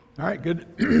All right, good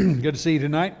good to see you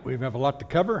tonight. We have a lot to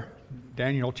cover.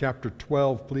 Daniel chapter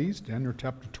 12, please. Daniel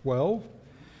chapter 12.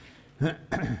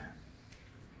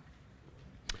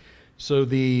 So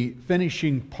the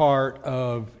finishing part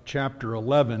of chapter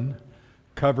 11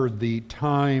 covered the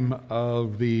time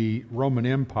of the Roman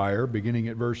Empire, beginning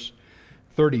at verse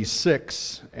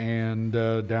 36 and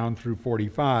down through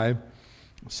 45.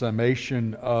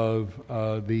 Summation of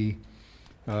the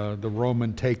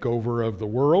Roman takeover of the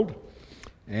world.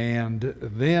 And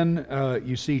then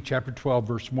you see chapter 12,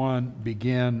 verse 1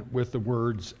 begin with the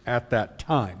words, "at that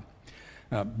time."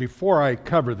 Before I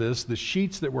cover this, the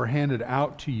sheets that were handed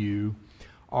out to you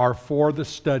are for the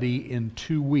study in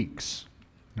 2 weeks.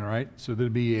 All right, so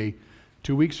there'll be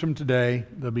 2 weeks from today.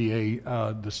 There'll be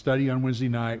the study on Wednesday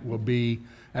night will be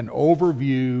an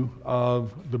overview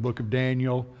of the book of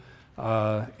Daniel,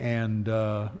 and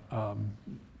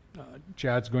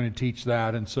Chad's going to teach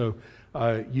that, and so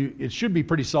it should be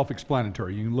pretty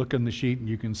self-explanatory. You can look in the sheet and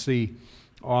you can see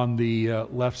on the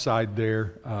left side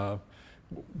there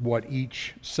what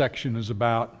each section is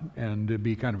about, and it'd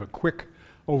be kind of a quick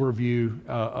overview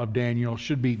of Daniel.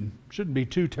 Shouldn't be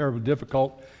too terribly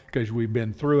difficult because we've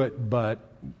been through it, but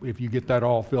if you get that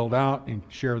all filled out and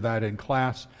share that in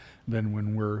class, then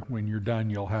when you're done,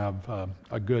 you'll have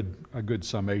a good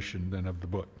summation then of the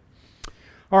book.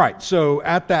 All right, so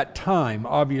at that time,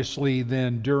 obviously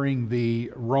then during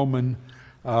the Roman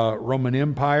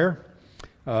Empire,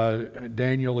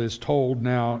 Daniel is told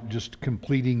now, just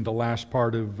completing the last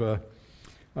part of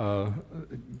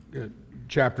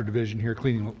chapter division here,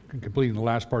 completing the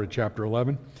last part of chapter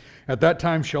 11. "At that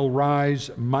time shall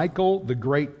rise Michael, the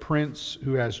great prince,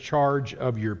 who has charge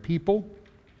of your people.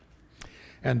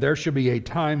 And there shall be a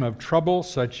time of trouble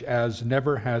such as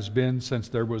never has been since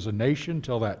there was a nation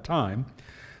till that time.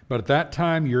 But at that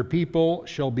time your people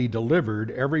shall be delivered,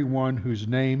 every one whose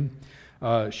name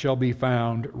shall be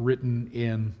found written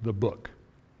in the book."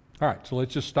 All right, so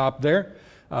let's just stop there.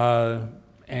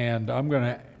 And I'm going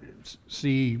to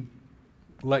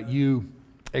let you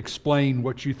explain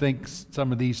what you think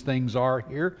some of these things are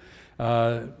here.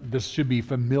 This should be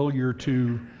familiar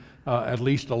to at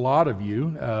least a lot of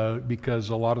you, because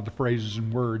a lot of the phrases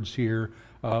and words here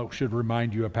should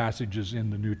remind you of passages in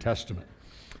the New Testament.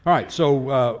 All right,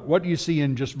 so what do you see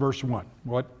in just verse 1?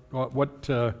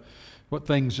 What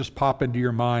things just pop into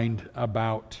your mind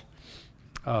about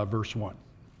verse 1?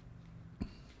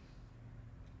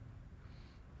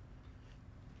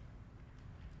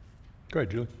 Go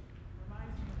ahead, Julie.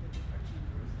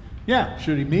 Yeah,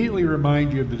 should immediately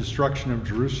remind you of the destruction of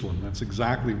Jerusalem. That's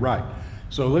exactly right.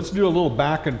 So let's do a little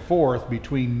back and forth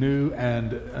between New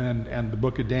and the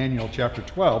book of Daniel, chapter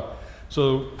 12.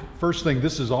 So first thing,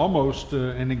 this is almost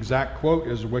an exact quote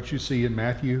as what you see in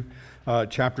Matthew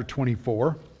chapter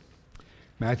 24.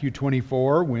 Matthew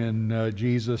 24, when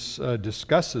Jesus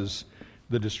discusses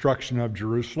the destruction of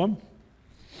Jerusalem.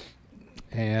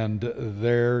 And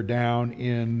there down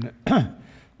in,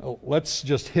 let's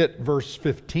just hit verse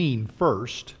 15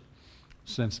 first,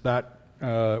 since that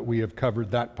we have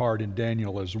covered that part in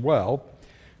Daniel as well.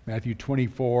 Matthew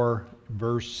 24,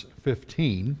 verse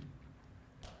 15.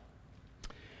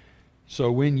 "So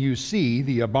when you see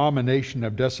the abomination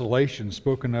of desolation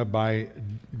spoken of by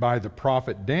the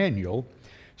prophet Daniel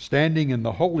standing in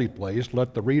the holy place,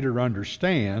 let the reader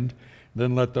understand,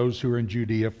 then let those who are in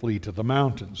Judea flee to the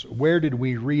mountains." Where did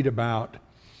we read about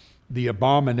the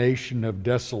abomination of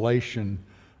desolation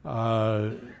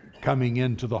coming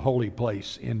into the holy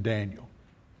place in Daniel?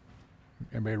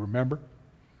 Anybody remember?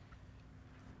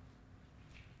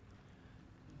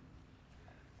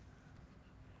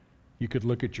 You could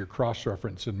look at your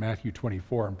cross-reference in Matthew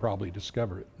 24 and probably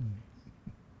discover it.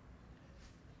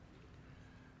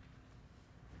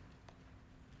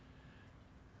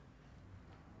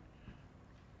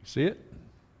 See it?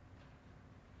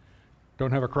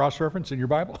 Don't have a cross-reference in your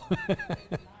Bible?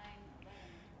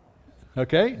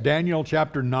 Okay, Daniel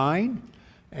chapter 9.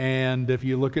 And if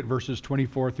you look at verses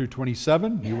 24 through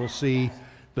 27, you will see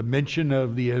the mention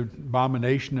of the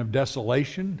abomination of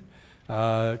desolation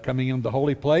coming into the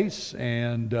holy place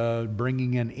and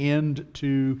bringing an end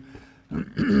to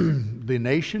the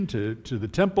nation, to the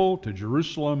temple, to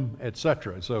Jerusalem,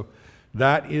 etc. So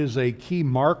that is a key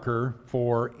marker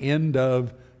for end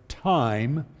of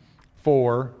time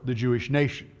for the Jewish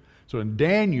nation. So in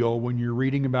Daniel, when you're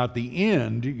reading about the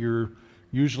end, you're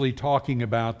usually talking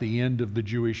about the end of the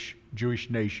Jewish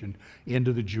nation, end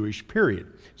of the Jewish period.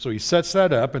 So he sets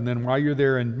that up, and then while you're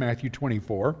there in Matthew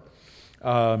 24,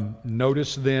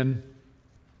 notice then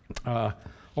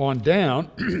on down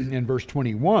in verse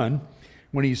 21,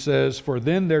 when he says, "For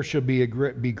then there shall be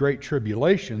great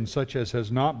tribulation, such as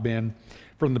has not been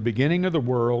from the beginning of the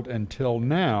world until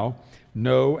now,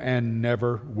 no, and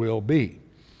never will be.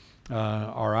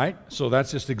 All right, so that's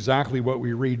just exactly what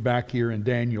we read back here in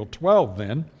Daniel 12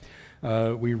 then.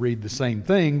 We read the same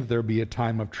thing. There'll be a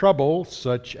time of trouble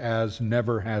such as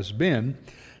never has been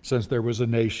since there was a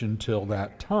nation till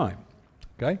that time.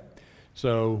 Okay?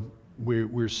 So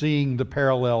we're seeing the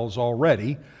parallels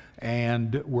already,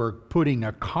 and we're putting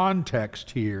a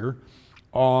context here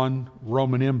on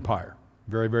Roman Empire.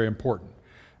 Very, very important.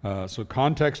 So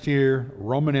context here,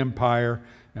 Roman Empire,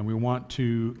 and we want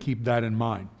to keep that in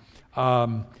mind.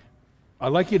 I'd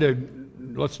like you to,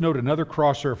 let's note another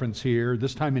cross-reference here,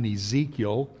 this time in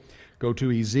Ezekiel. Go to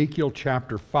Ezekiel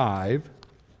chapter 5.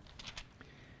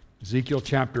 Ezekiel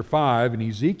chapter 5, and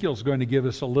Ezekiel's going to give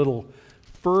us a little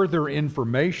further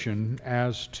information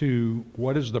as to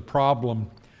what is the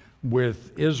problem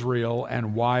with Israel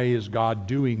and why is God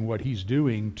doing what he's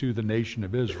doing to the nation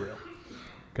of Israel.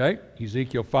 Okay,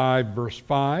 Ezekiel 5, verse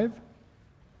 5.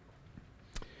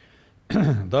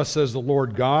 Thus says the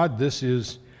Lord God, this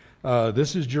is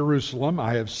Jerusalem.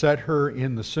 I have set her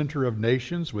in the center of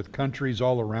nations with countries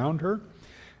all around her.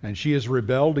 And she has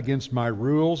rebelled against my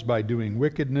rules by doing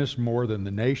wickedness more than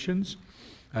the nations,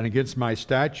 and against my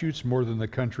statutes more than the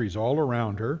countries all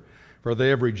around her. For they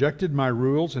have rejected my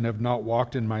rules and have not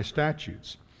walked in my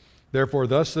statutes. Therefore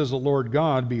thus says the Lord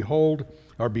God, behold,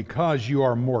 or because you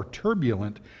are more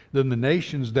turbulent than the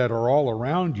nations that are all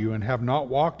around you, and have not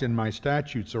walked in my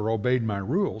statutes or obeyed my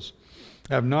rules,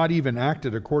 have not even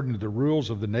acted according to the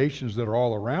rules of the nations that are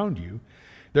all around you.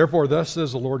 Therefore thus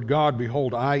says the Lord God,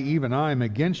 behold, I, even I, am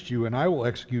against you, and I will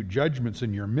execute judgments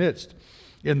in your midst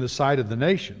in the sight of the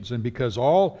nations. And because of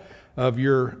all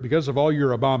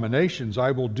your abominations,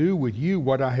 I will do with you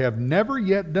what I have never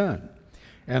yet done,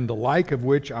 and the like of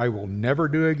which I will never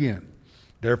do again.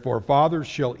 Therefore fathers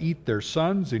shall eat their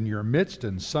sons in your midst,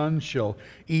 and sons shall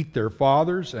eat their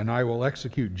fathers, and I will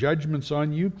execute judgments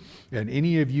on you, and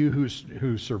any of you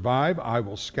who survive I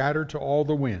will scatter to all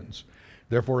the winds.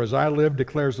 Therefore, as I live,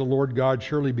 declares the Lord God,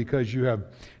 surely because you have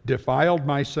defiled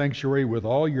my sanctuary with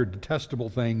all your detestable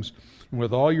things and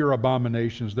with all your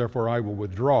abominations, therefore I will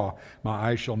withdraw. My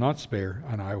eyes shall not spare,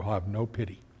 and I will have no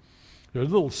pity. There's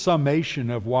a little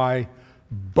summation of why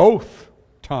both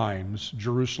times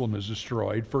Jerusalem is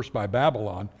destroyed, first by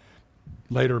Babylon,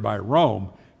 later by Rome.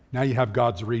 Now you have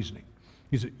God's reasoning.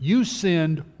 He said, you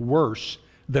sinned worse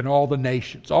than all the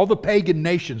nations. All the pagan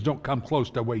nations don't come close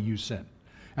to the way you sin.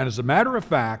 And as a matter of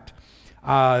fact,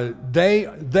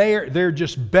 they're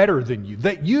just better than you.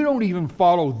 You don't even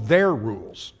follow their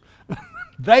rules.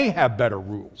 They have better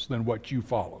rules than what you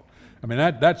follow. I mean,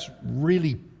 that's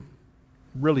really,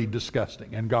 really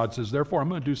disgusting. And God says, therefore, I'm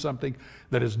going to do something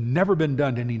that has never been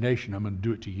done to any nation. I'm going to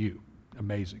do it to you.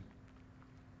 Amazing.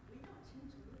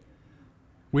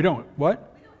 We don't,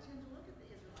 what? We don't tend to look at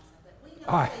the Israelites like that. We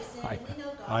know they sin, we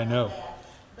know God I know.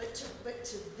 But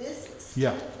to this extent,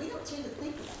 Yeah. we don't tend to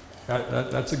think about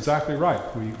that. That's exactly right.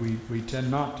 We tend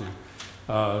not to.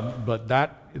 But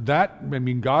I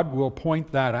mean, God will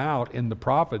point that out in the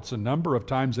prophets a number of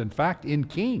times. In fact, in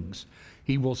Kings,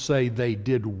 he will say they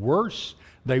did worse.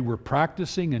 They were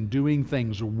practicing and doing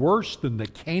things worse than the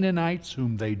Canaanites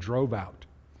whom they drove out.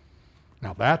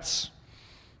 Now that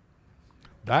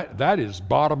is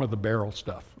bottom of the barrel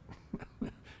stuff.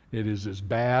 It is as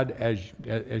bad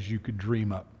as you could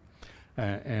dream up.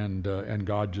 And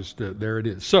God just, there it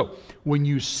is. So when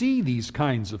you see these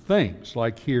kinds of things,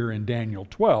 like here in Daniel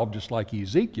 12, just like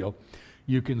Ezekiel,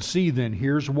 you can see then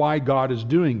here's why God is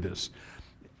doing this.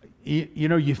 You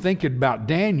know, you think about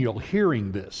Daniel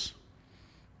hearing this.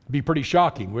 It'd be pretty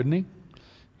shocking, wouldn't he?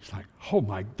 He's like, oh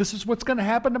my, this is what's going to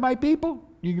happen to my people?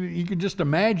 You can just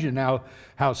imagine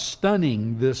how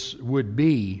stunning this would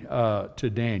be to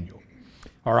Daniel.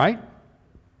 All right?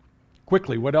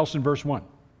 Quickly, what else in verse 1?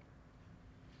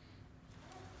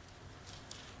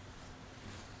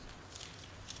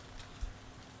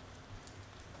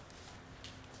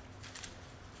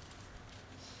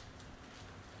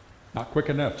 Not quick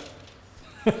enough.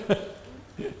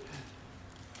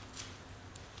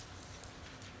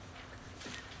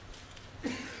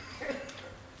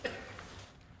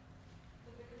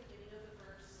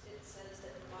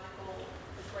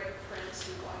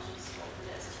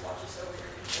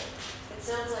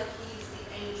 Sounds like he's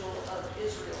the angel of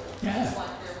Israel. Yeah. It's like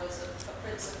there was a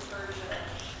prince of Persia.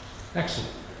 Excellent.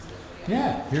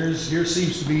 Yeah, here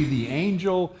seems to be the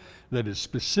angel that is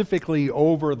specifically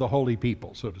over the holy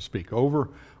people, so to speak,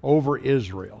 over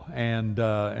Israel. And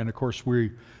of course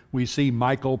we see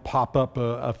Michael pop up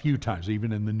a few times,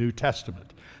 even in the New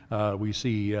Testament. We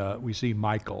see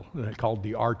Michael, called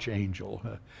the archangel.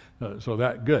 So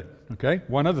that good. Okay.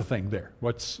 One other thing there.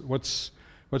 What's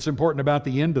important about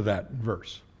the end of that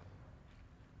verse?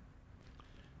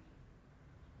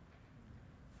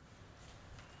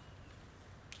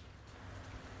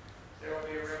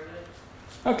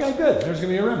 Okay, good. There's going to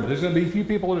be a remnant. There's going to be a few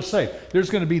people that are saved. There's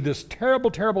going to be this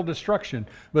terrible, terrible destruction,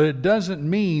 but it doesn't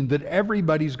mean that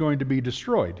everybody's going to be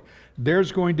destroyed.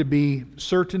 There's going to be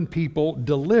certain people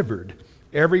delivered,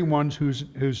 everyone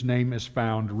whose name is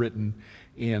found written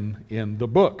in the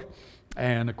book.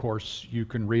 And of course, you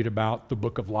can read about the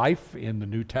book of life in the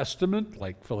New Testament,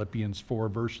 like Philippians 4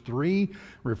 verse 3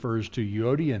 refers to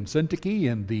Euodia and Syntyche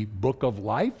in the book of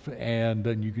life. And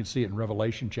then you can see it in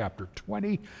Revelation chapter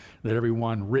 20, that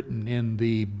everyone written in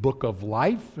the book of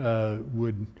life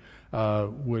would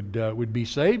be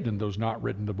saved, and those not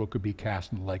written in the book would be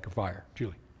cast in the lake of fire.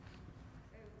 Julie.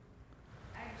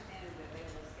 I understand that they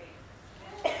will escape.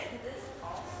 Is this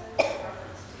also a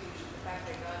reference to the fact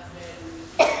that God said when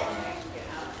you get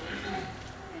out of Egypt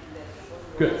and that people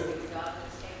who Good. are listening to God will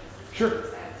escape? Is this Sure.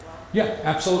 that as well? Yeah,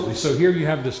 absolutely. So here you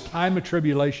have this time of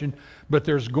tribulation, but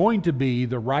there's going to be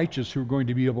the righteous who are going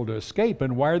to be able to escape.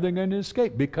 And why are they going to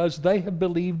escape? Because they have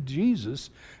believed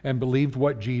Jesus and believed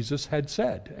what Jesus had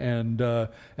said.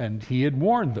 And he had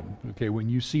warned them. Okay, when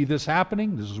you see this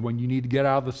happening, this is when you need to get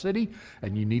out of the city,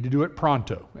 and you need to do it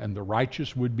pronto. And the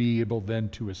righteous would be able then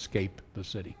to escape the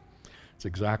city. That's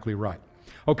exactly right.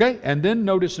 Okay, and then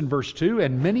notice in verse 2,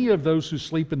 and many of those who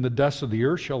sleep in the dust of the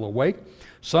earth shall awake,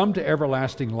 some to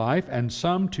everlasting life, and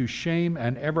some to shame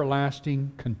and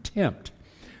everlasting contempt.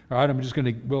 All right, I'm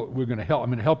going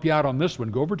to help you out on this one.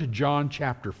 Go over to John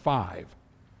chapter 5.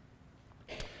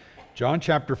 John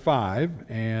chapter 5,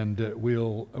 and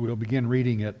we'll begin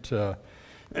reading it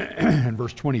in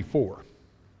verse 24.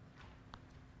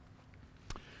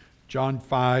 John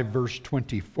 5, verse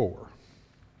 24.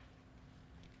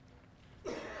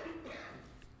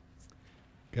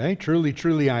 Okay, truly,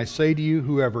 truly, I say to you,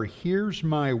 whoever hears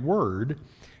my word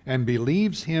and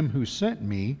believes him who sent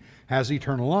me has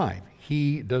eternal life.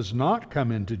 He does not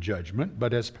come into judgment,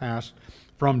 but has passed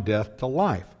from death to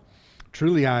life.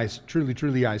 Truly,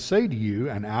 truly, I say to you,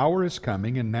 an hour is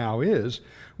coming, and now is,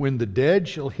 when the dead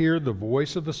shall hear the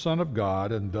voice of the Son of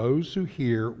God, and those who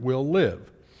hear will live.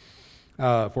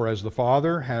 For as the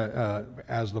Father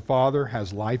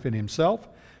has life in himself,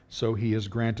 so he has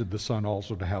granted the Son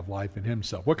also to have life in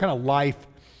himself. What kind of life,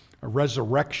 a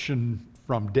resurrection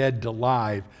from dead to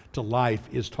life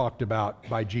is talked about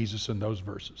by Jesus in those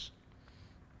verses?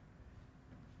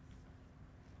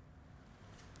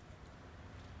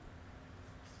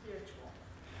 Spiritual.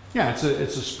 Yeah, it's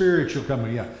a spiritual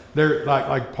coming. Yeah, they're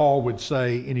like Paul would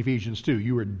say in Ephesians 2,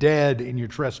 you were dead in your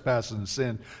trespasses and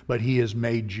sin, but he has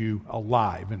made you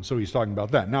alive. And so he's talking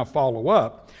about that. Now follow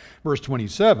up, verse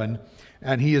 27,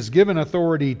 and he is given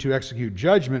authority to execute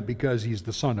judgment because he's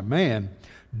the Son of Man.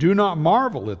 Do not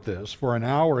marvel at this, for an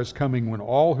hour is coming when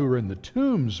all who are in the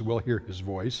tombs will hear his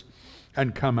voice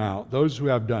and come out, those who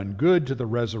have done good to the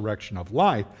resurrection of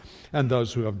life, and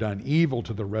those who have done evil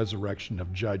to the resurrection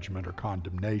of judgment or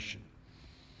condemnation.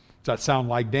 Does that sound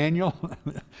like Daniel?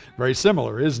 Very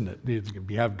similar, isn't it?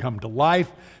 You have come to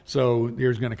life, so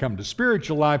there's going to come to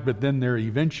spiritual life, but then there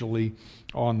eventually,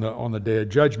 on the day of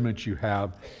judgment, you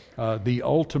have the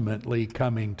ultimately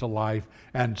coming to life.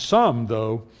 And some,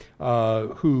 though,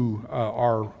 who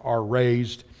are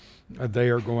raised, they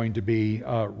are going to be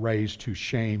raised to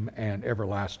shame and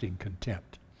everlasting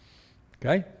contempt.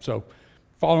 Okay, so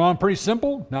following on, pretty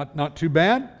simple, not too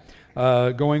bad.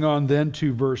 Going on then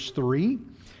to verse 3.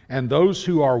 And those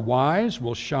who are wise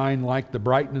will shine like the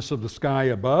brightness of the sky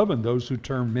above, and those who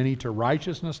turn many to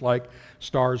righteousness like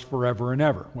stars forever and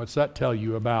ever. What's that tell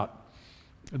you about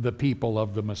the people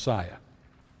of the Messiah?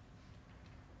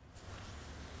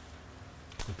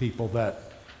 The people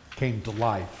that came to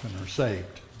life and are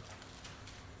saved.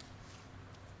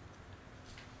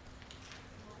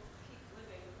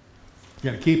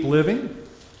 You're going to keep living?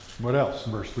 What else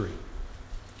in verse 3?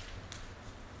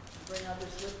 Bring others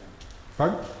with them.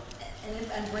 Pardon?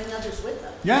 And bring others with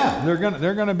them. Yeah, they're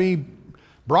going to be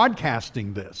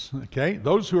broadcasting this, okay?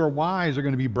 Those who are wise are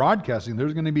going to be broadcasting.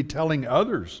 They're going to be telling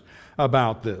others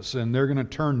about this, and they're going to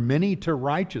turn many to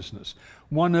righteousness.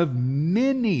 One of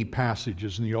many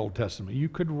passages in the Old Testament. You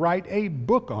could write a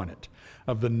book on it,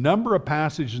 of the number of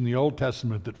passages in the Old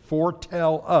Testament that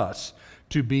foretell us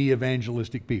to be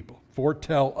evangelistic people.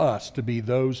 Foretell us to be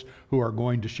those who are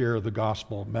going to share the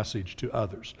gospel message to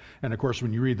others. And of course,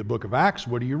 when you read the book of Acts,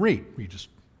 what do you read?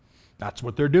 That's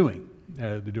what they're doing.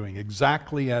 They're doing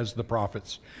exactly as the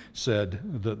prophets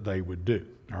said that they would do.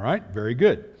 All right, very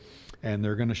good. And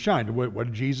they're going to shine. What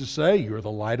did Jesus say? You're the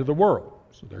light of the world.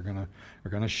 So they're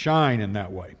gonna shine in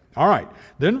that way. All right.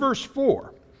 Then verse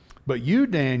 4. But you,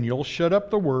 Daniel, shut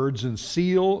up the words and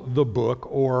seal the book,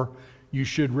 or you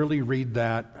should really read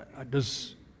that.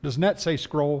 Does Net say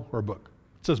scroll or book?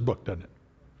 It says book, doesn't it?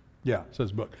 Yeah, it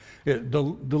says book. The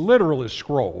literal is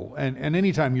scroll. And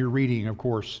anytime you're reading, of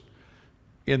course,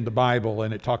 in the Bible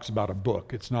and it talks about a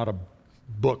book, it's not a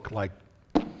book like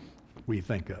we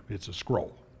think of. It's a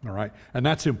scroll. All right. And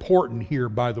that's important here,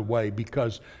 by the way,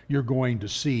 because you're going to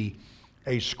see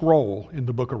a scroll in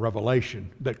the book of Revelation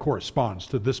that corresponds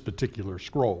to this particular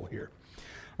scroll here.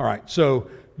 All right. So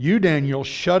you, Daniel,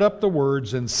 shut up the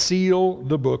words and seal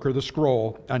the book or the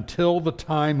scroll until the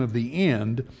time of the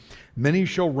end. Many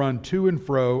shall run to and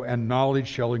fro, and knowledge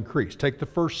shall increase. Take the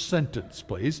first sentence,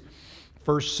 please.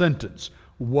 First sentence.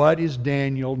 What is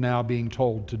Daniel now being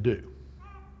told to do?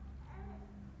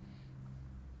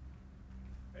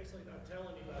 Basically not tell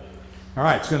anybody. All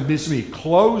right, it's going to be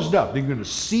closed up. They're going to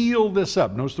seal this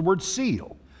up. Notice the word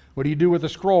seal. What do you do with a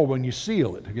scroll when you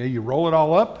seal it? Okay, you roll it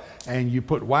all up, and you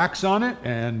put wax on it,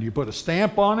 and you put a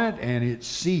stamp on it, and it's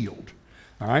sealed.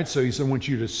 All right, so he said, I want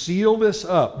you to seal this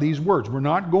up, these words. We're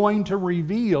not going to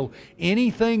reveal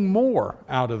anything more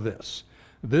out of this.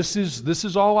 This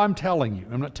is all I'm telling you.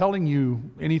 I'm not telling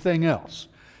you anything else.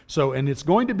 So, and it's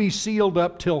going to be sealed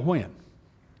up till when?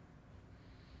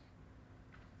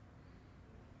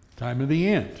 Time of the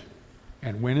end.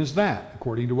 And when is that?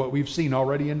 According to what we've seen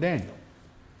already in Daniel.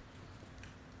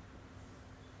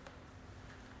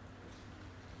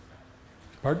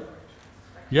 Pardon?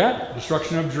 Yeah,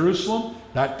 destruction of Jerusalem,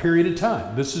 that period of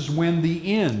time. This is when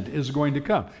the end is going to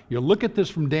come. You look at this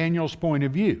from Daniel's point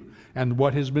of view and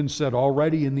what has been said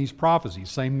already in these prophecies.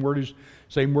 Same word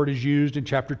is used in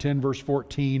chapter 10, verse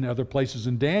 14, other places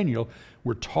in Daniel.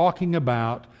 We're talking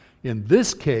about, in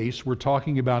this case, we're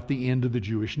talking about the end of the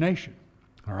Jewish nation.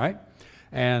 All right?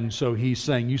 And so he's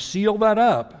saying, you seal that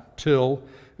up till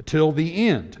the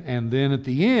end. And then at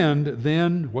the end,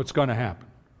 then what's going to happen?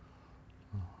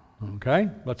 Okay,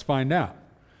 let's find out.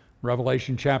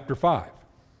 Revelation chapter 5.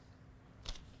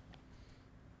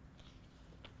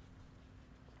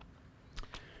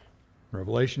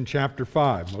 Revelation chapter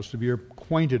 5. Most of you are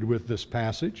acquainted with this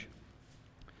passage.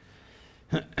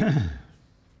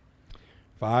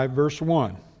 5 verse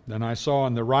 1. Then I saw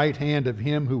in the right hand of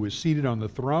him who was seated on the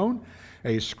throne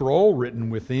a scroll written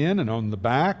within and on the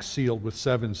back, sealed with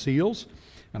 7 seals.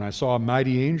 And I saw a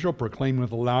mighty angel proclaim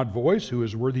with a loud voice, who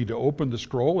is worthy to open the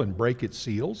scroll and break its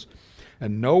seals.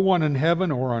 And no one in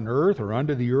heaven or on earth or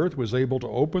under the earth was able to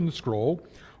open the scroll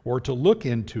or to look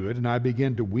into it. And I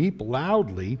began to weep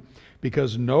loudly,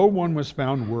 because no one was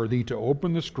found worthy to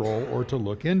open the scroll or to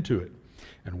look into it.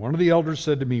 And one of the elders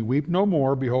said to me, weep no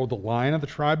more. Behold, the Lion of the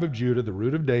tribe of Judah, the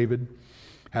root of David,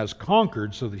 has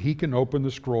conquered, so that he can open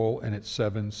the scroll and its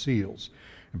 7 seals.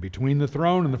 And between the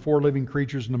throne and the 4 living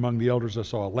creatures and among the elders I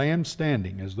saw a lamb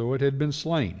standing, as though it had been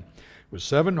slain, with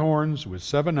 7 horns, with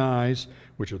 7 eyes,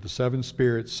 which are the 7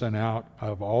 spirits sent out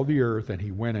of all the earth. And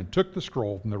he went and took the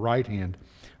scroll from the right hand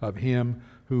of him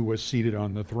who was seated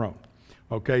on the throne.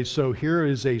 Okay, so here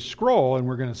is a scroll, and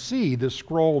we're going to see this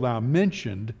scroll now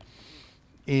mentioned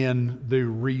in the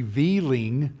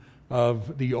revealing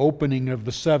of the opening of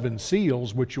the 7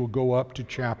 seals, which will go up to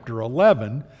chapter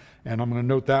 11. And I'm going to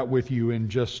note that with you in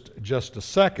just a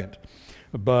second.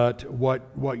 But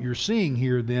what you're seeing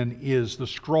here then is the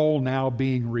scroll now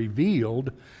being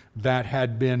revealed that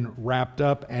had been wrapped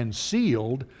up and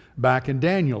sealed back in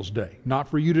Daniel's day. Not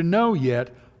for you to know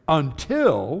yet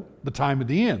until the time of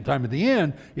the end. Time of the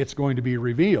end, it's going to be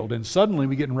revealed. And suddenly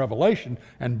we get in Revelation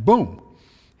and boom,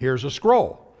 here's a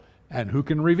scroll. And who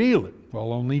can reveal it?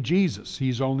 Well, only Jesus.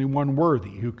 He's only one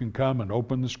worthy who can come and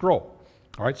open the scroll.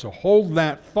 All right, so hold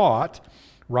that thought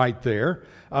right there.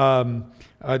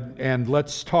 And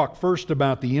let's talk first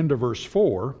about the end of verse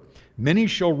 4. Many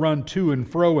shall run to and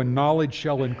fro, and knowledge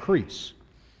shall increase.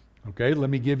 Okay, let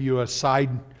me give you a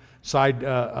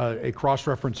a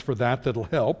cross-reference for that that'll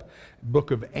help.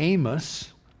 Book of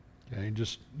Amos, okay,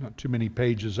 just not too many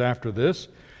pages after this.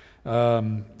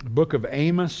 Book of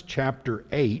Amos, chapter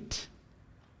 8.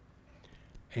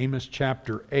 Amos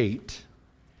chapter 8.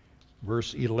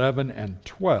 Verse 11 and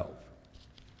 12.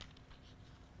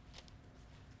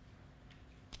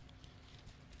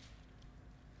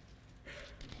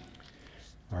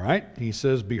 All right, he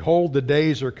says, behold, the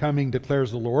days are coming,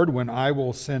 declares the Lord, when I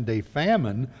will send a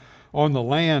famine on the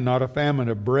land, not a famine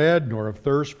of bread, nor of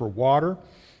thirst for water,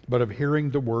 but of hearing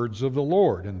the words of the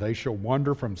Lord. And they shall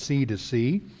wander from sea to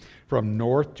sea, from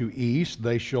north to east.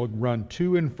 They shall run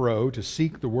to and fro to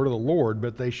seek the word of the Lord,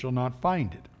 but they shall not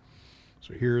find it.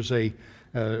 So here's a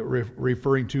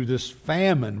referring to this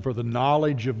famine for the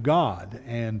knowledge of God,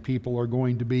 and people are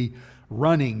going to be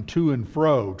running to and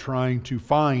fro, trying to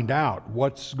find out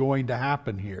what's going to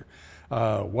happen here,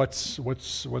 what's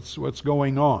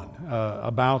going on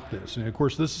about this. And of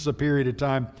course, this is a period of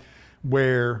time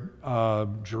where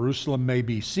Jerusalem may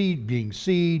be being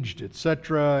sieged,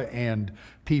 etc., and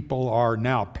people are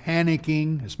now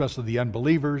panicking, especially the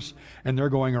unbelievers, and they're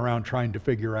going around trying to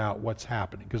figure out what's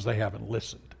happening because they haven't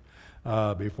listened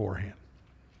beforehand.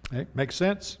 Okay, makes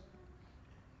sense?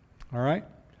 All right.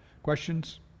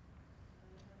 Questions?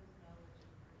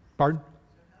 Pardon?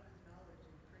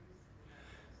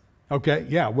 Okay,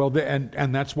 yeah, well,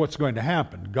 and that's what's going to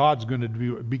happen. God's going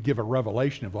to give a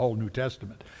revelation of the whole New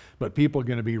Testament, but people are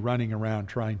going to be running around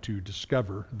trying to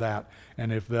discover that,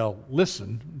 and if they'll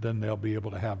listen, then they'll be able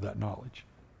to have that knowledge.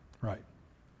 Right.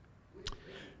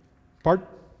 Pardon?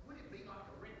 Would it be like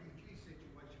a refugee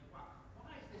situation? Why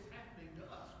is this happening to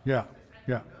us? Yeah, Why is this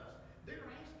yeah, happening to us? They're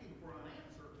asking for an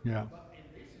answer. yeah. And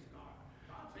this is not,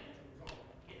 God's answer was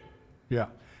already given. Yeah.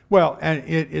 Well, and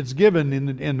it's given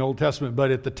in the Old Testament, but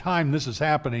at the time this is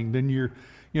happening, then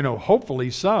hopefully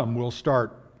some will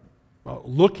start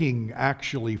looking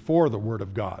actually for the Word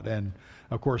of God. And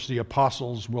of course, the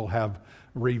apostles will have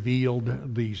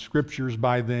revealed the scriptures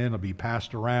by then, it'll be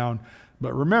passed around.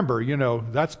 But remember,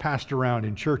 that's passed around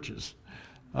in churches.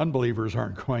 Unbelievers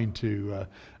aren't going to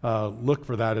look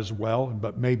for that as well,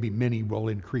 but maybe many will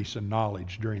increase in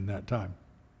knowledge during that time.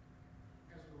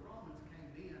 As the Romans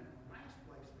came in, the last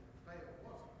place that fell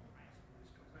wasn't the last place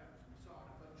because that was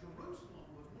Masada, but Jerusalem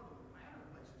was one of the latter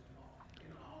places to fall.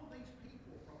 And all these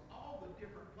people from all the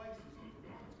different places that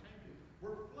the Romans came to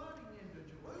were flooding into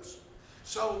Jerusalem.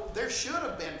 So there should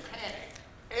have been panic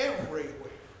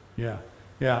everywhere. Yeah,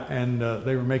 yeah, and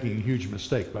they were making a huge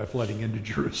mistake by flooding into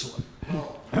Jerusalem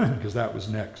because that was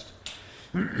next.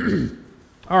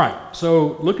 All right,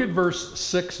 so look at verse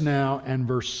 6 now and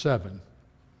verse 7.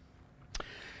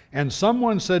 And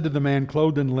someone said to the man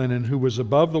clothed in linen who was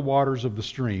above the waters of the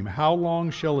stream, how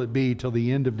long shall it be till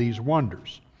the end of these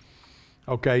wonders?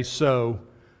 Okay, so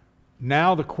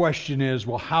now the question is,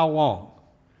 well, how long?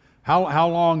 How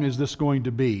long is this going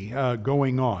to be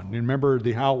going on? And remember,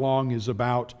 the how long is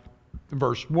about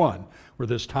verse 1, where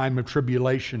this time of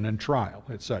tribulation and trial,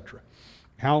 etc.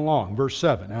 How long? Verse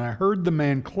 7, and I heard the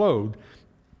man clothed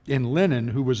in linen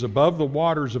who was above the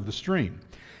waters of the stream.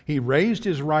 He raised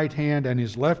his right hand and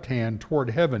his left hand toward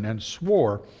heaven and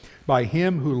swore by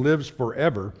him who lives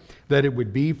forever that it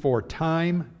would be for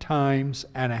time, times,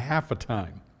 and a half a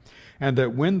time, and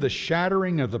that when the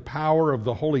shattering of the power of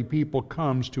the holy people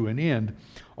comes to an end,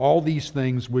 all these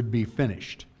things would be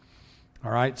finished.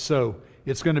 All right, so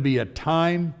it's going to be a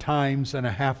time, times, and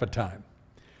a half a time.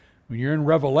 When you're in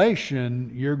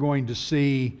Revelation, you're going to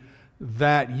see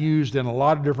that used in a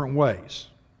lot of different ways.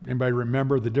 Anybody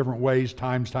remember the different ways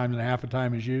times, times, and a half a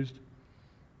time is used?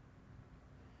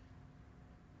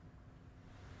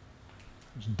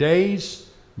 It's days,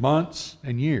 months,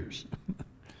 and years.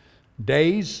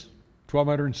 Days,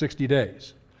 1,260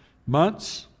 days.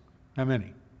 Months, how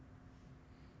many?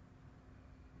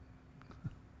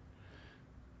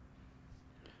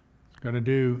 They're going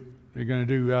to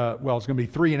do, well, it's going to be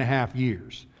 3.5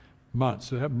 years. Months.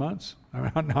 Do they have months?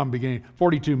 Now I'm beginning,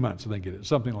 42 months, I think it is,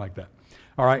 something like that.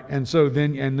 All right, and so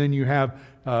then you have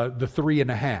the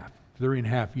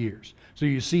 3.5 years. So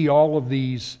you see all of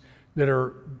these that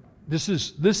are, this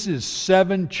is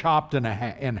 7 chopped in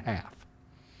half.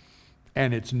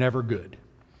 And it's never good.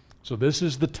 So this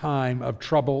is the time of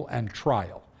trouble and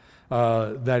trial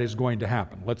that is going to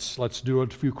happen. Let's do a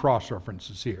few cross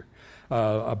references here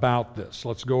about this.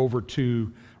 Let's go over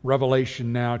to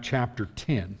Revelation now, chapter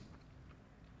 10.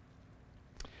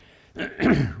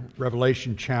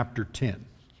 Revelation chapter 10.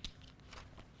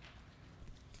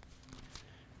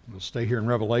 We'll stay here in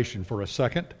Revelation for a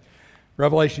second.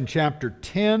 Revelation chapter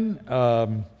 10,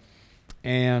 for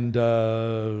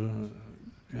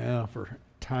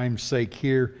time's sake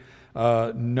here,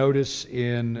 notice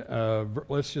in,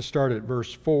 let's just start at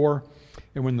verse 4.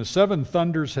 And when the 7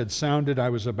 thunders had sounded, I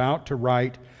was about to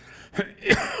write,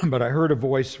 but I heard a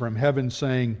voice from heaven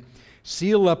saying,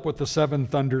 seal up what the 7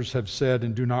 thunders have said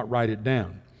and do not write it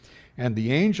down. And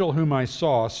the angel whom I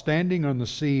saw standing on the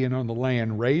sea and on the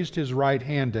land raised his right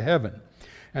hand to heaven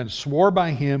and swore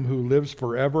by him who lives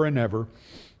forever and ever,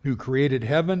 who created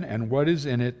heaven and what is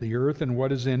in it, the earth and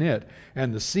what is in it,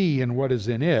 and the sea and what is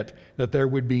in it, that there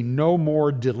would be no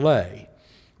more delay,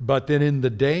 but that in the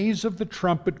days of the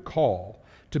trumpet call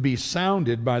to be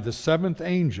sounded by the 7th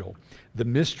angel, the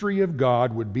mystery of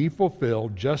God would be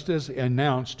fulfilled, just as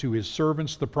announced to his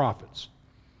servants the prophets.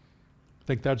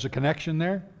 Think there's a connection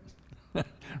there?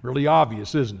 Really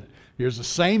obvious, isn't it? Here's the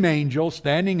same angel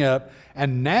standing up,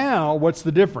 and now what's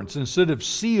the difference? Instead of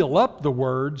seal up the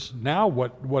words, now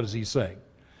what is he saying?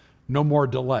 No more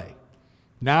delay.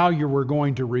 Now we're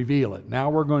going to reveal it. Now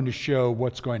we're going to show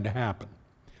what's going to happen.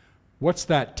 What's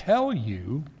that tell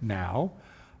you now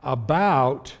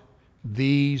about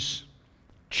these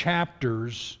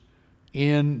chapters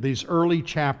in these early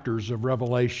chapters of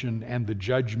Revelation and the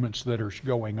judgments that are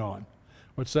going on?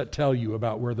 What's that tell you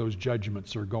about where those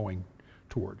judgments are going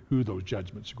toward, who those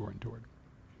judgments are going toward?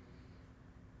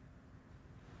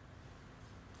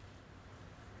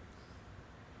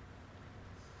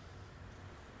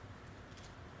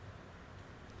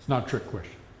 It's not a trick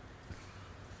question.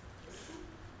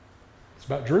 It's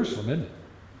about Jerusalem, isn't it?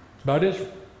 It's about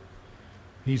Israel.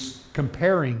 He's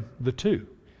comparing the two.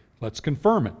 Let's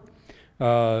confirm it.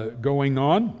 Going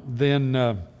on, then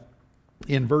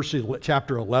in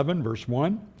chapter 11, verse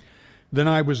 1, then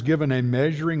I was given a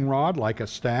measuring rod like a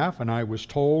staff, and I was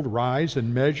told, rise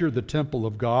and measure the temple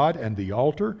of God and the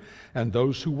altar and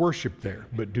those who worship there.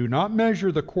 But do not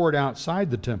measure the court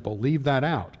outside the temple. Leave that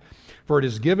out. For it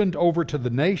is given over to the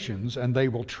nations, and they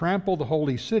will trample the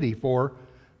holy city for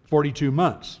 42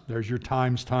 months. There's your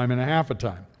time and a half a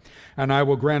time. And I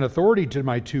will grant authority to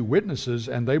my 2 witnesses,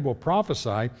 and they will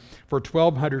prophesy for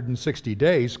 1,260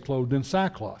 days, clothed in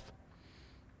sackcloth.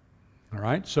 All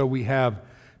right, so we have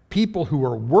people who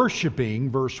are worshiping,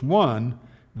 verse 1,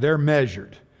 they're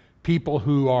measured. People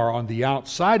who are on the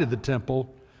outside of the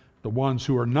temple, the ones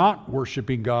who are not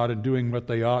worshiping God and doing what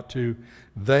they ought to,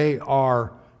 they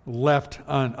are left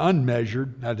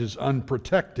unmeasured, that is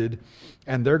unprotected,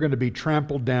 and they're going to be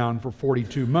trampled down for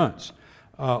 42 months.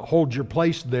 Hold your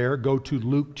place there. Go to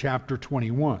Luke chapter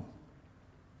 21.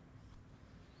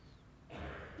 When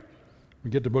we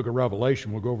get to the book of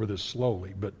Revelation, we'll go over this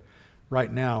slowly, but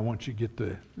right now I want you to get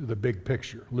the big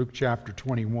picture. Luke chapter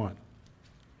 21.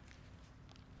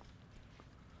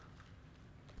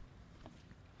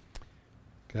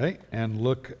 Okay, and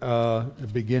look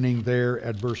beginning there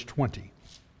at verse 20.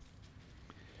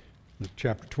 Luke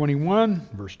chapter 21,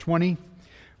 verse 20.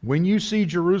 When you see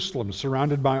Jerusalem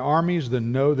surrounded by armies,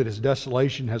 then know that its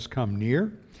desolation has come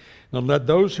near. Then let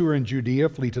those who are in Judea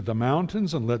flee to the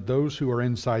mountains, and let those who are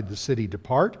inside the city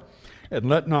depart. And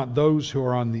let not those who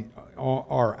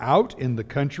are out in the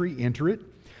country enter it.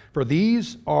 For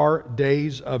these are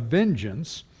days of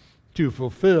vengeance, to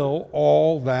fulfill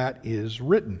all that is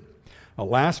written.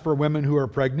 Alas for women who are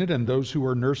pregnant and those who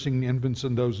are nursing infants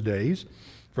in those days,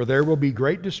 for there will be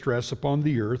great distress upon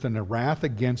the earth and a wrath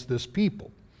against this people.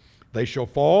 They shall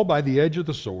fall by the edge of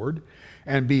the sword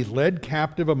and be led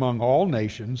captive among all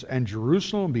nations, and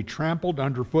Jerusalem will be trampled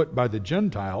underfoot by the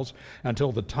Gentiles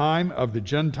until the time of the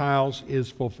Gentiles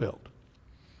is fulfilled.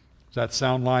 Does that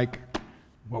sound like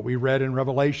what we read in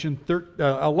Revelation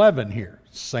 11 here?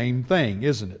 Same thing,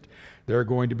 isn't it? They're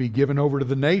going to be given over to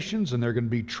the nations, and they're going to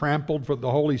be trampled for the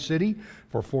holy city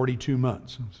for 42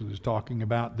 months. So he's talking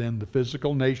about then the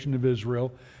physical nation of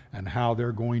Israel and how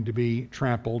they're going to be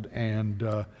trampled and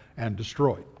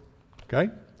destroyed. Okay?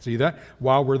 See that?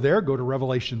 While we're there, go to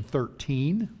Revelation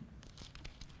 13.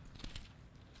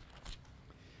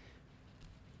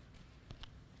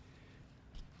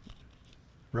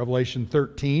 Revelation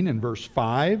 13 and verse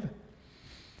 5.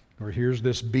 Or here's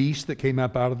this beast that came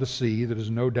up out of the sea that is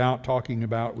no doubt talking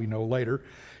about, we know later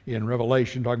in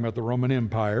Revelation, talking about the Roman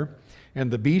Empire.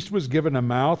 And the beast was given a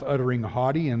mouth uttering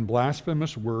haughty and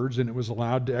blasphemous words, and it was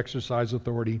allowed to exercise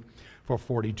authority for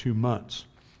 42 months.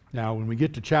 Now, when we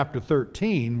get to chapter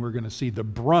 13, we're going to see the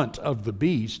brunt of the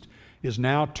beast is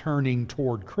now turning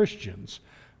toward Christians.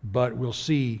 But we'll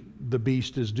see the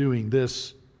beast is doing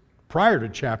this prior to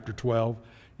chapter 12,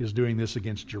 is doing this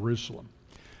against Jerusalem.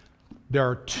 There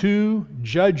are 2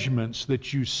 judgments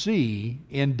that you see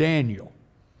in Daniel.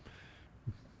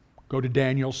 Go to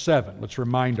Daniel 7. Let's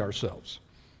remind ourselves.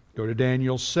 Go to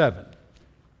Daniel 7.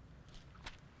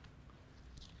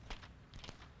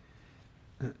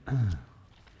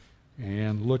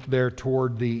 And look there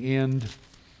toward the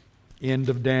end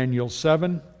of Daniel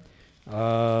 7.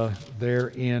 There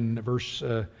in verse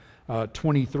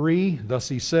 23, thus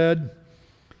he said,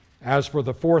 as for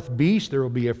the 4th beast, there will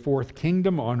be a 4th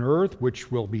kingdom on earth,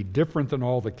 which will be different than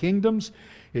all the kingdoms.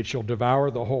 It shall devour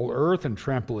the whole earth and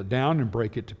trample it down and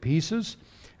break it to pieces.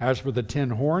 As for the 10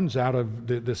 horns, out of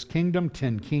this kingdom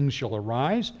 10 kings shall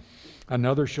arise.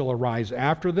 Another shall arise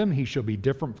after them. He shall be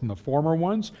different from the former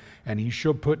ones, and he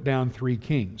shall put down 3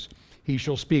 kings. He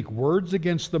shall speak words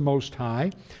against the Most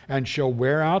High, and shall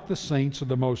wear out the saints of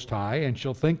the Most High, and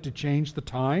shall think to change the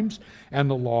times and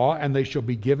the law, and they shall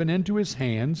be given into his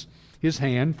hand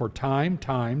for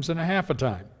times and a half a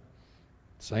time.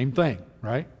 Same thing,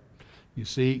 right? You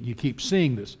see, you keep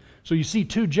seeing this. So you see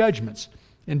two judgments.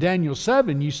 In Daniel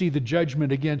 7, you see the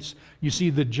judgment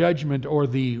or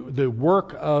the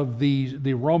work of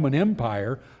the Roman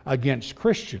Empire against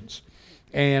Christians.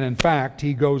 And in fact,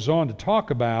 he goes on to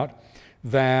talk about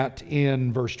that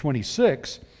in verse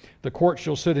 26, the court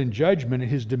shall sit in judgment,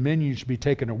 and his dominion shall be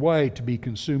taken away to be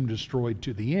consumed, destroyed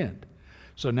to the end.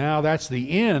 So now that's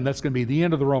the end. That's going to be the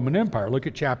end of the Roman Empire. Look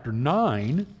at chapter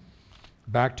 9,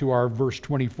 back to our verse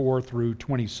 24 through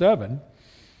 27.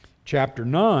 Chapter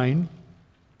 9,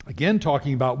 again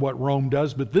talking about what Rome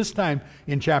does, but this time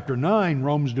in chapter 9,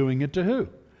 Rome's doing it to who?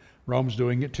 Rome's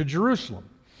doing it to Jerusalem.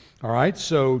 All right,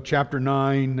 so chapter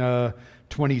 9,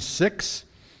 26.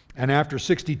 And after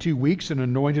 62 weeks, an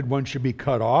anointed one shall be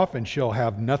cut off and shall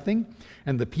have nothing.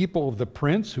 And the people of the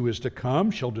prince who is to come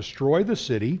shall destroy the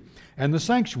city and the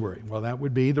sanctuary. Well, that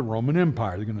would be the Roman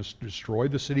Empire. They're going to destroy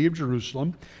the city of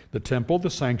Jerusalem, the temple, the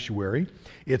sanctuary.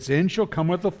 Its end shall come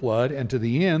with a flood, and to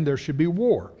the end there should be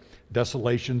war.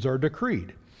 Desolations are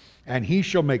decreed. And he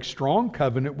shall make strong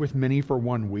covenant with many for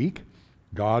 1 week,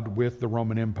 God with the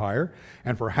Roman Empire,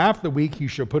 and for half the week he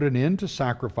shall put an end to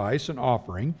sacrifice and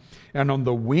offering, and on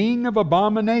the wing of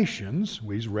abominations,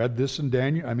 we read this in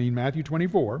Matthew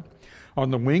 24,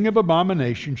 on the wing of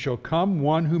abomination shall come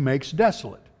one who makes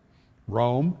desolate.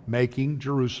 Rome making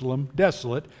Jerusalem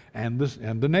desolate and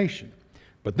the nation.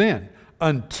 But then,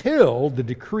 until the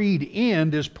decreed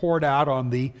end is poured out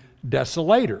on the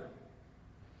desolator.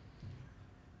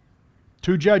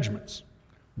 Two judgments.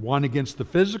 One against the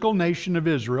physical nation of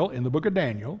Israel in the book of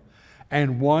Daniel,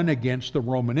 and one against the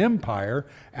Roman Empire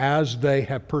as they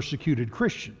have persecuted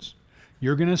Christians.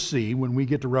 You're going to see when we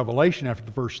get to Revelation after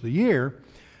the first of the year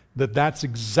that that's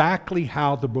exactly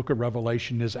how the book of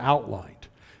Revelation is outlined.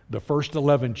 The first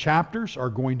 11 chapters are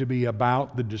going to be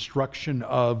about the destruction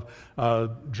of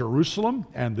Jerusalem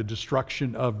and the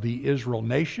destruction of the Israel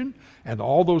nation. And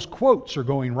all those quotes are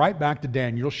going right back to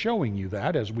Daniel, showing you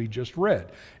that, as we just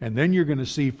read. And then you're going to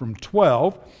see from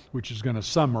 12, which is going to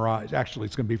summarize, actually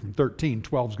it's going to be from 13.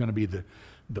 12 is going to be the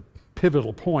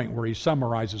pivotal point where he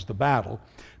summarizes the battle.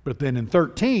 But then in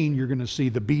 13, you're going to see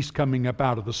the beast coming up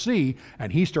out of the sea,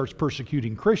 and he starts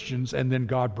persecuting Christians, and then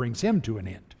God brings him to an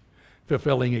end,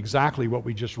 fulfilling exactly what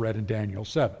we just read in Daniel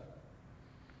 7.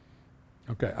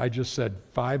 Okay, I just said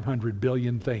 500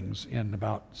 billion things in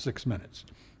about 6 minutes.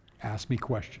 Ask me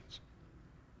questions.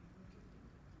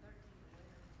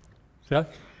 Yeah?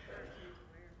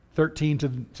 13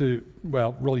 to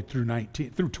really through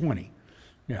 19, through 20.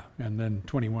 Yeah, and then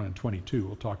 21 and 22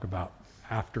 we'll talk about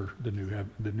after the new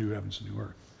heavens and new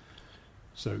earth.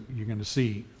 So you're going to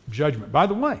see judgment. By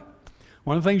the way,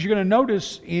 one of the things you're going to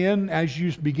notice as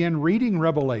you begin reading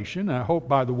Revelation, and I hope,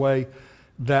 by the way,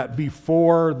 that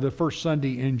before the first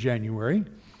Sunday in January,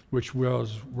 which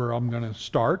was where I'm going to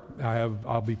start,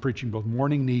 I'll be preaching both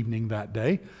morning and evening that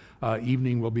day.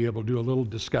 Evening we'll be able to do a little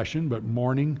discussion, but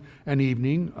morning and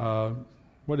evening,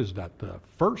 what is that, the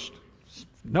first?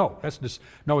 No, it's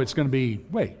going to be,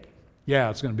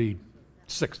 it's going to be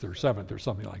 6th or 7th or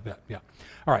something like that, yeah.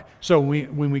 All right, so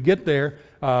when we get there,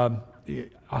 I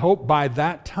hope by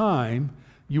that time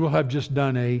you will have just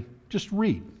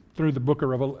read through the book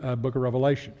of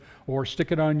Revelation, or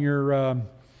stick it on your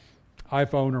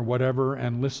iPhone or whatever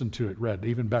and listen to it read,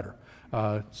 even better.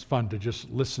 It's fun to just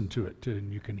listen to it,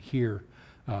 and you can hear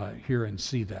and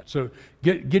see that. So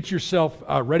get yourself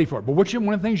ready for it. But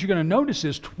one of the things you're going to notice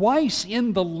is twice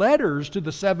in the letters to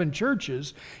the 7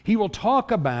 churches, he will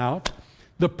talk about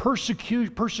the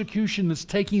persecution that's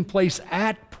taking place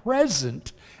at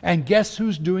present. And guess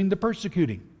who's doing the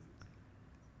persecuting?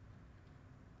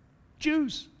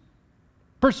 Jews.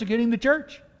 Persecuting the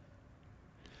church.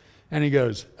 And he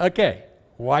goes, okay,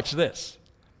 watch this.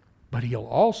 But he'll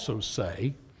also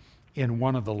say in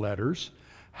one of the letters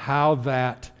how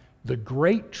that the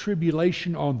great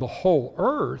tribulation on the whole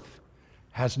earth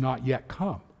has not yet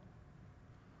come.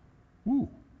 Ooh.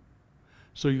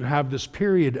 So you have this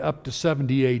period up to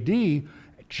 70 AD,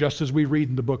 just as we read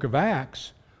in the book of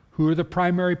Acts. Who are the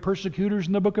primary persecutors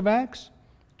in the book of Acts?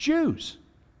 Jews,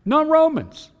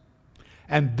 non-Romans.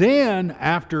 And then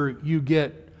after you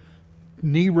get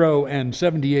Nero and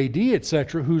 70 AD,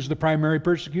 etc., who's the primary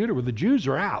persecutor? Well, the Jews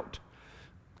are out.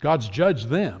 God's judged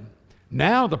them.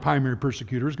 Now the primary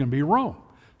persecutor is going to be Rome.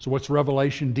 So what's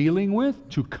Revelation dealing with?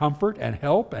 To comfort and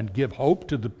help and give hope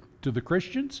to the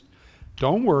Christians.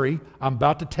 Don't worry, I'm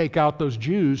about to take out those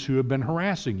Jews who have been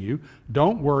harassing you.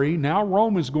 Don't worry, now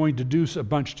Rome is going to do a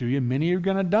bunch to you. Many are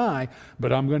going to die,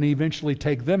 but I'm going to eventually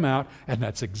take them out. And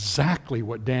that's exactly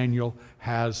what Daniel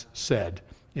has said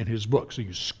in his book. So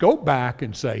you scope back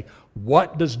and say,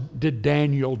 what did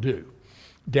Daniel do?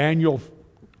 Daniel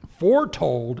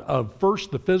foretold of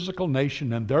first the physical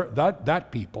nation and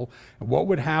that people, and what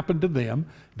would happen to them.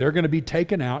 They're going to be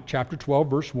taken out, chapter 12,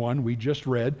 verse 1, we just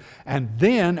read. And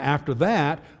then after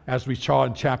that, as we saw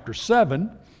in chapter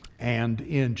 7 and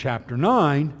in chapter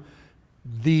 9,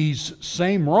 these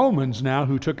same Romans now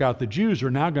who took out the Jews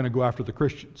are now going to go after the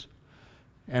Christians.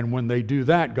 And when they do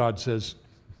that, God says,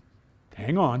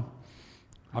 hang on,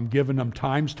 I'm giving them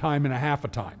time and a half a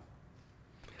time.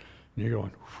 And you're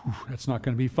going, that's not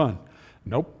going to be fun.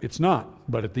 Nope, it's not.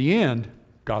 But at the end,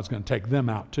 God's going to take them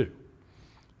out too.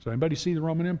 So anybody see the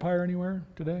Roman Empire anywhere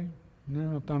today?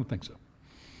 No, I don't think so.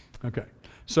 Okay,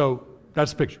 so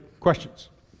that's the picture. Questions?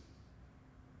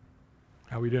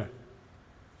 How we doing?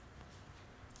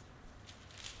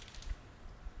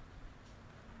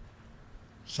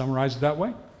 Summarize it that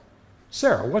way?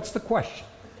 Sarah, what's the question?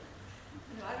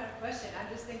 No, I don't have a question.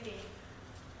 I'm just thinking,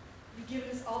 you've given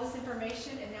us all this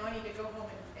information, and now I need to go home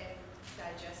and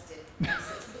digest it.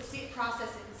 See it,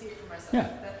 process it, and see it for myself. Yeah.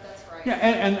 That's right. Yeah,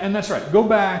 and that's right. Go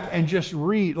back and just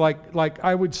read, like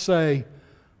I would say,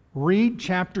 read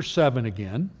chapter 7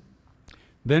 again,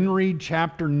 then read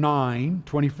chapter 9,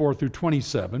 24 through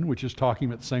 27, which is talking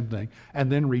about the same thing, and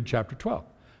then read chapter 12.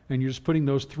 And you're just putting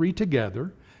those three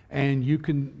together, and you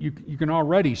can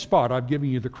already spot, I've given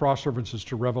you the cross references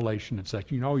to Revelation, etc.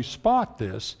 You can always spot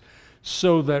this,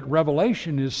 so that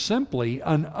Revelation is simply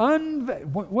an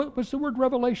what's the word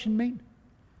revelation mean?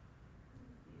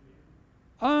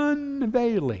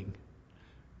 Unveiling.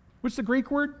 What's the Greek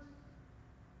word?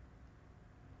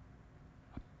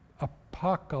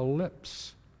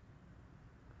 Apocalypse.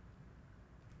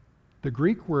 The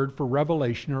Greek word for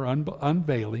revelation or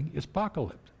unveiling is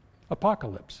apocalypse.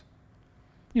 Apocalypse.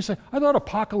 You say, I thought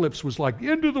apocalypse was like the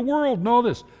end of the world. No,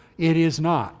 this. It is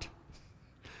not.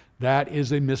 That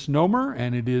is a misnomer,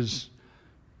 and it is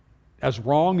as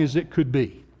wrong as it could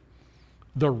be.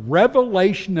 The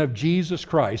revelation of Jesus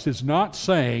Christ is not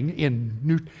saying,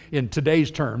 in today's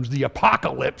terms, the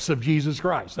apocalypse of Jesus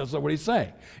Christ. That's not what he's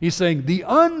saying. He's saying the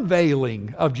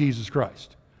unveiling of Jesus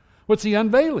Christ. What's he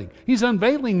unveiling? He's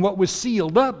unveiling what was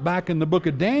sealed up back in the book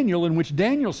of Daniel, in which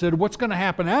Daniel said, what's going to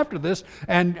happen after this?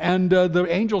 And the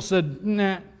angel said,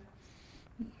 nah,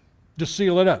 just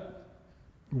seal it up.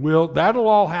 Well, that'll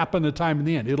all happen at the time of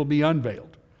the end. It'll be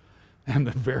unveiled. And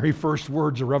the very first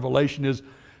words of Revelation is,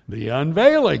 the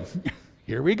unveiling.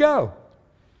 Here we go.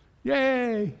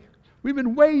 Yay. We've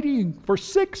been waiting for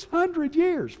 600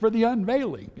 years for the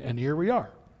unveiling, and here we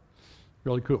are.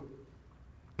 Really cool.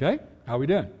 Okay? How we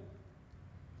doing?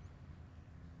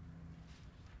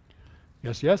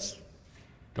 Yes?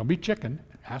 Don't be chicken.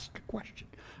 Ask a question.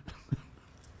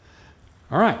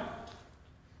 All right.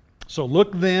 So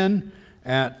look then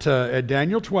at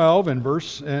Daniel 12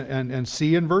 and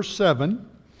see in verse 7.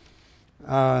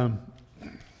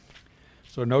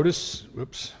 So notice,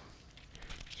 whoops.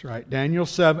 That's right. Daniel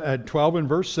 12 and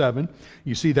verse 7.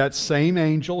 You see that same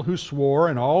angel who swore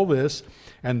and all this,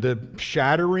 and the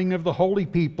shattering of the holy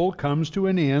people comes to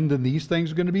an end, and these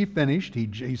things are going to be finished.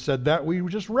 He said that. We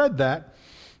just read that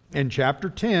in chapter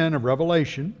 10 of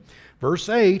Revelation. Verse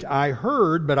 8, I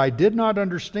heard, but I did not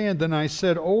understand. Then I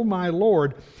said, O my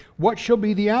Lord, what shall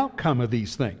be the outcome of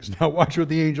these things? Now watch what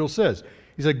the angel says.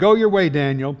 He said, go your way,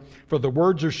 Daniel, for the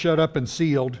words are shut up and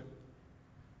sealed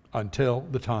until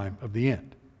the time of the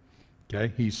end.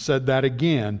 Okay, he said that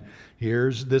again.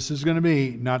 This is going to be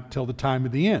not till the time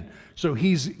of the end. So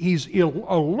he's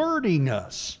alerting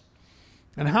us.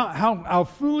 And how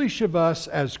foolish of us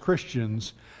as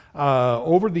Christians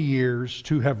over the years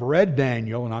to have read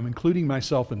Daniel, and I'm including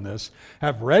myself in this,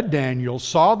 have read Daniel,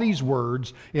 saw these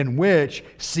words in which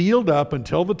sealed up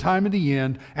until the time of the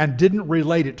end, and didn't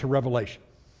relate it to Revelation.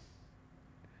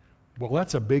 Well,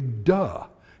 that's a big duh.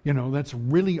 You know, that's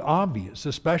really obvious,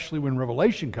 especially when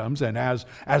Revelation comes, and as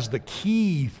the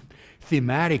key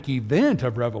thematic event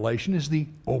of Revelation is the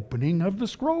opening of the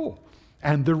scroll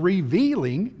and the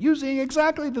revealing, using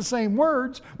exactly the same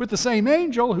words with the same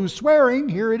angel who's swearing,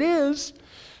 here it is,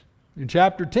 in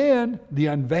chapter 10, the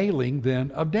unveiling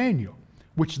then of Daniel,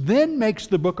 which then makes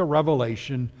the book of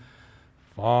Revelation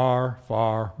far,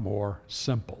 far more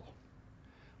simple.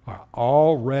 I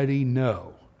already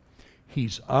know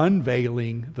he's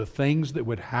unveiling the things that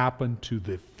would happen to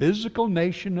the physical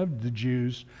nation of the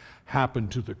Jews, happen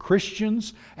to the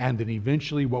Christians, and then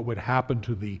eventually what would happen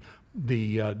to the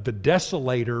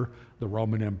desolator, the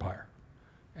Roman Empire.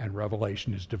 And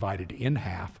Revelation is divided in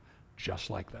half just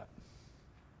like that.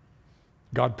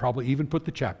 God probably even put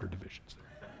the chapter divisions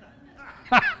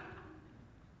there.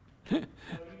 No, you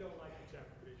don't like the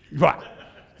chapter. Right.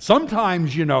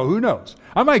 Sometimes, who knows?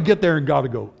 I might get there and God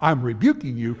will go, I'm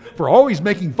rebuking you for always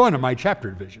making fun of my chapter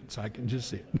divisions. I can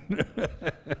just see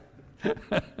it.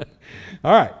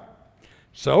 All right.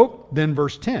 So then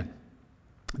verse 10.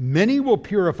 Many will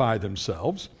purify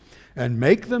themselves and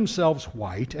make themselves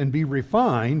white and be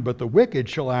refined, but the wicked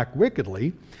shall act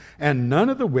wickedly, and none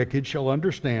of the wicked shall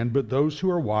understand, but those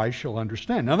who are wise shall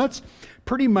understand. Now that's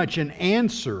pretty much an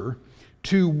answer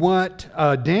to what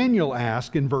Daniel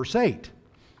asked in verse 8.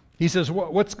 He says,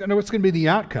 what's going to be the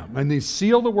outcome? And they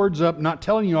seal the words up, not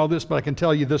telling you all this, but I can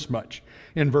tell you this much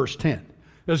in verse 10.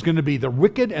 There's going to be the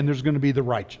wicked and there's going to be the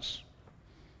righteous.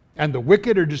 And the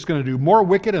wicked are just going to do more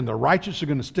wicked, and the righteous are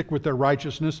going to stick with their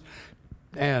righteousness,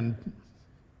 and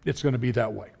it's going to be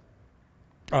that way.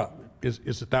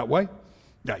 Is it that way?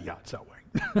 Yeah, it's that way.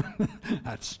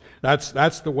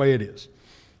 That's the way it is.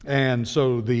 And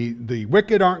so the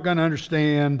wicked aren't going to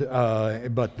understand,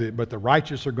 but the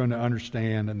righteous are going to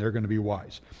understand, and they're going to be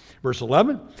wise. Verse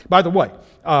 11. By the way,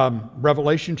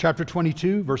 Revelation chapter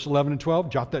 22, verse 11 and 12.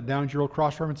 Jot that down as your little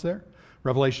cross reference there.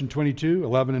 Revelation 22,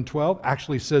 11 and 12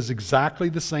 actually says exactly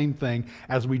the same thing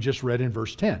as we just read in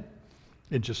verse 10.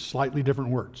 In just slightly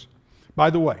different words. By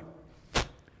the way,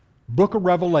 book of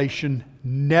Revelation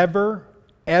never,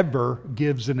 ever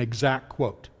gives an exact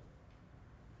quote.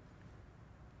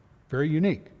 Very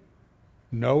unique.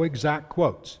 No exact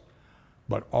quotes,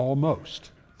 but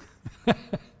almost.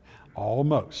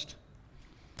 Almost.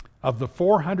 Of the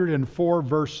 404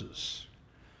 verses,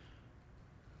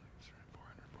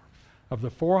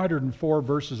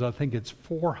 I think it's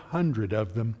 400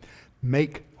 of them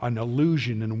make an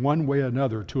allusion in one way or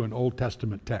another to an Old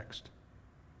Testament text.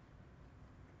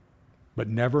 But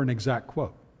never an exact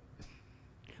quote.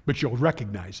 But you'll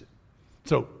recognize it.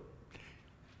 So,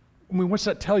 what's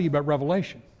that tell you about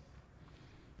Revelation?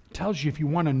 It tells you if you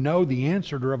want to know the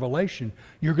answer to Revelation,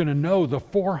 you're going to know the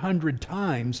 400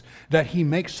 times that he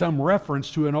makes some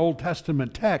reference to an Old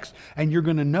Testament text, and you're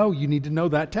going to know you need to know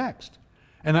that text.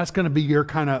 And that's going to be your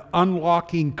kind of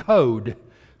unlocking code,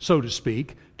 so to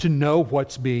speak, to know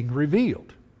what's being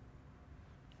revealed.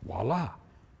 Voila.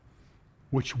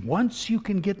 Which once you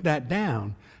can get that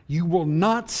down, you will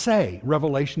not say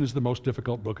Revelation is the most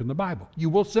difficult book in the Bible. You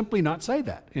will simply not say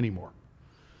that anymore.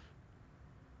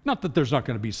 Not that there's not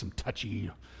going to be some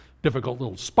touchy, difficult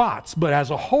little spots, but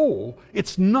as a whole,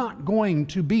 it's not going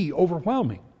to be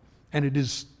overwhelming. And it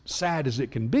is sad as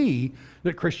it can be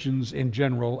that Christians in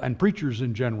general and preachers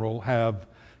in general have,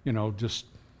 just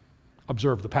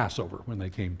observed the Passover when they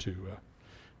came to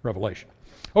Revelation.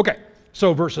 Okay,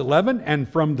 so verse 11, and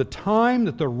from the time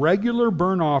that the regular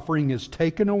burnt offering is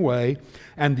taken away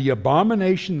and the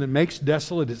abomination that makes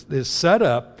desolate is set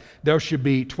up, there should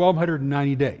be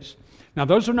 1,290 days. Now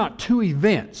those are not two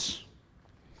events.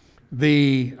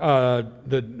 The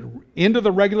end of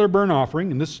the regular burnt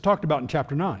offering, and this is talked about in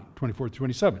chapter 9, 24 to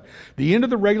 27. The end of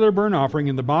the regular burnt offering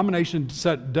and the abomination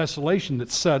desolation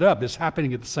that's set up is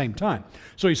happening at the same time.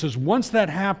 So he says, once that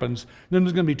happens, then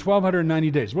there's going to be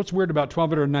 1,290 days. What's weird about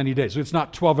 1,290 days? It's not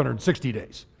 1,260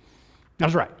 days.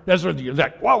 That's right. That's what you're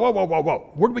like,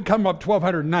 whoa. Where did we come up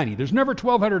 1,290? There's never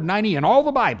 1,290 in all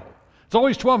the Bible. It's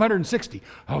always 1,260.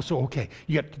 Oh, so okay.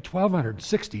 You got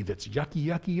 1,260 that's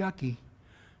yucky.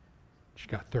 She's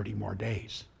got 30 more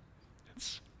days.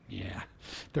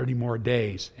 30 more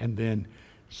days. And then,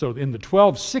 so in the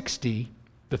 1260,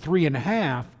 the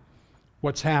 3.5,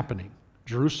 what's happening?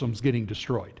 Jerusalem's getting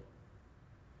destroyed.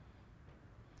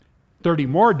 30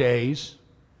 more days,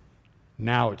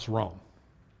 now it's Rome.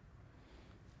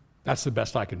 That's the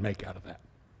best I can make out of that.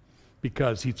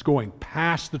 Because he's going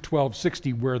past the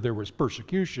 1260 where there was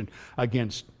persecution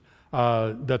against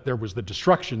that there was the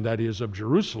destruction, that is, of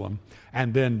Jerusalem,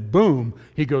 and then boom,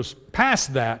 he goes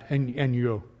past that, and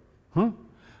you go,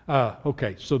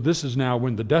 okay, so this is now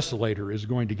when the desolator is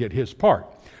going to get his part.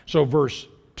 So verse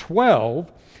 12,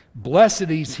 blessed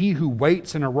is he who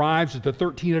waits and arrives at the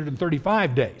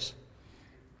 1,335 days.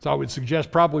 So I would suggest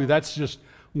probably that's just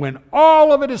when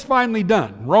all of it is finally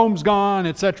done. Rome's gone,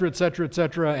 etc.,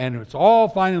 and it's all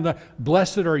finally done.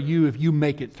 Blessed are you if you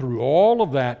make it through all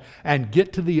of that and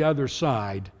get to the other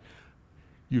side.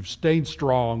 You've stayed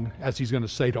strong, as he's going to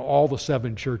say to all the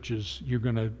 7 churches.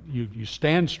 You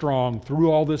stand strong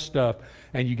through all this stuff,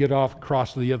 and you get off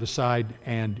across to the other side,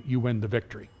 and you win the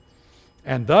victory.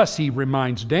 And thus he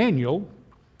reminds Daniel,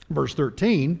 verse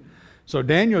 13. So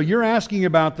Daniel, you're asking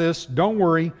about this. Don't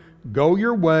worry. Go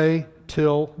your way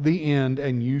till the end,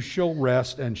 and you shall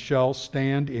rest and shall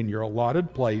stand in your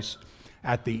allotted place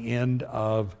at the end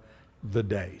of the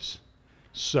days.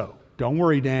 So, don't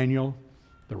worry, Daniel.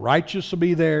 The righteous will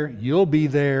be there. You'll be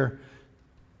there.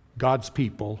 God's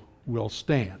people will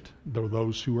stand, though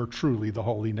those who are truly the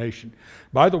holy nation.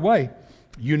 By the way,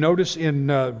 you notice in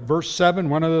verse 7,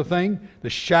 one other thing, the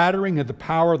shattering of the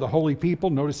power of the holy people.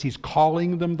 Notice he's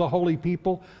calling them the holy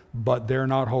people, but they're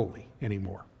not holy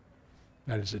anymore.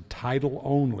 That is a title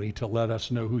only to let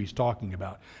us know who he's talking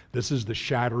about. This is the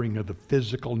shattering of the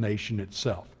physical nation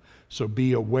itself. So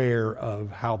be aware of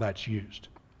how that's used.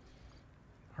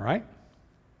 All right?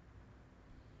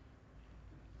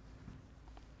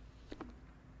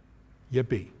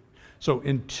 Yippee. So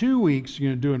in 2 weeks, you're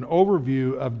going to do an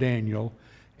overview of Daniel.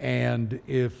 And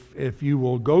if you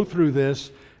will go through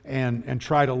this and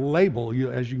try to label,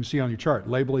 as you can see on your chart,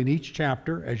 labeling each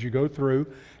chapter as you go through,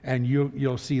 and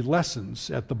you'll see lessons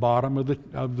at the bottom of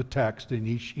the text in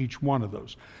each one of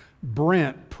those.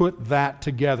 Brent put that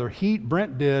together.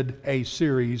 Brent did a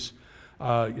series.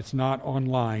 It's not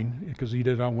online because he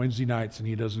did it on Wednesday nights and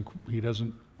he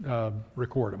doesn't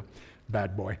record them.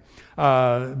 Bad boy.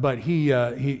 But he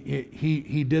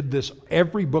did this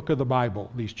every book of the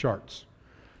Bible. These charts,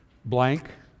 blank.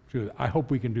 I hope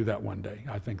we can do that one day.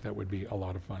 I think that would be a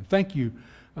lot of fun. Thank you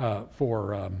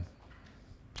for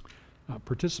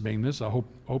participating in this. I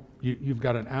hope you've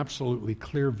got an absolutely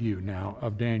clear view now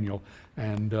of Daniel,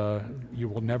 and you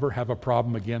will never have a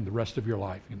problem again the rest of your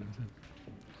life. You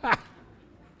know.